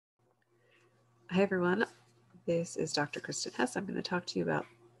Hi everyone, this is Dr. Kristen Hess. I'm going to talk to you about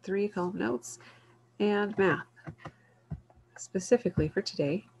 3-column notes and math. Specifically for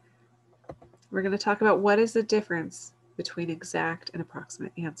today, we're going to talk about what is the difference between exact and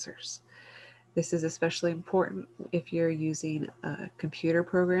approximate answers. This is especially important if you're using a computer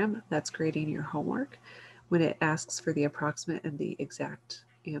program that's grading your homework when it asks for the approximate and the exact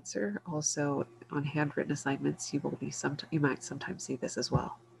answer. Also on handwritten assignments, you might sometimes see this as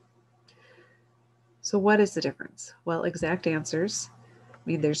well. So what is the difference? Well, exact answers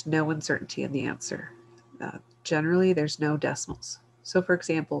mean there's no uncertainty in the answer. Generally, there's no decimals. So for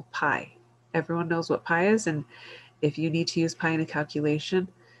example, pi. Everyone knows what pi is, and if you need to use pi in a calculation,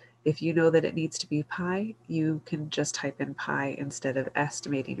 if you know that it needs to be pi, you can just type in pi instead of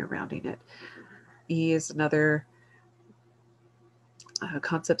estimating or rounding it. E is another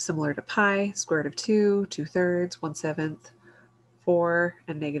concept similar to pi, square root of 2, 2/3, 1/7, 4,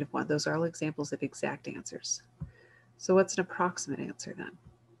 and -1. Those are all examples of exact answers. So what's an approximate answer then?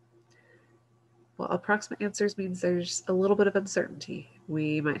 Well, approximate answers means there's a little bit of uncertainty.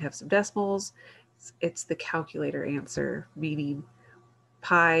 We might have some decimals. It's the calculator answer, meaning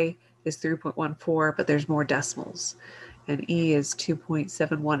pi is 3.14, but there's more decimals. And E is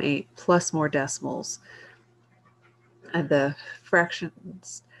 2.718 plus more decimals. And the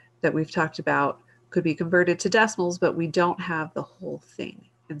fractions that we've talked about could be converted to decimals, but we don't have the whole thing.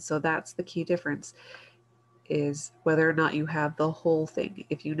 And so that's the key difference, is whether or not you have the whole thing.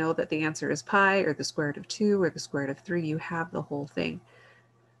 If you know that the answer is pi or the square root of 2 or the square root of 3, you have the whole thing.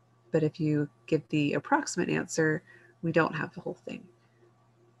 But if you give the approximate answer, we don't have the whole thing.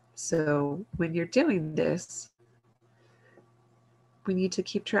 So when you're doing this, we need to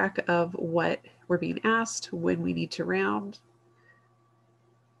keep track of what we're being asked, when we need to round,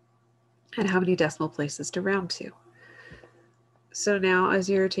 and how many decimal places to round to. So now, as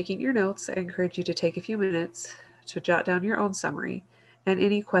you're taking your notes, I encourage you to take a few minutes to jot down your own summary and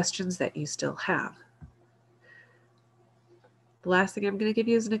any questions that you still have. The last thing I'm going to give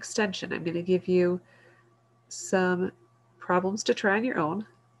you is an extension. I'm going to give you some problems to try on your own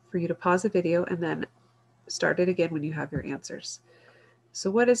for you to pause the video and then start it again when you have your answers.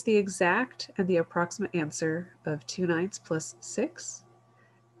 So what is the exact and the approximate answer of 2/9 plus 6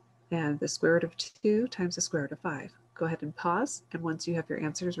 and the square root of 2 times the square root of 5? Go ahead and pause, and once you have your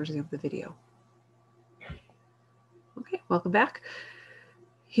answers, resume the video. Okay, welcome back.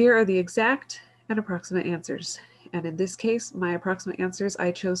 Here are the exact and approximate answers. And in this case, my approximate answers,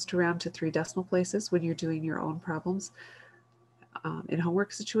 I chose to round to 3 decimal places. When you're doing your own problems in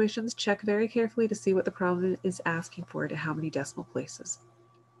homework situations, check very carefully to see what the problem is asking for, to how many decimal places.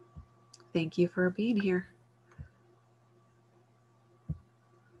 Thank you for being here.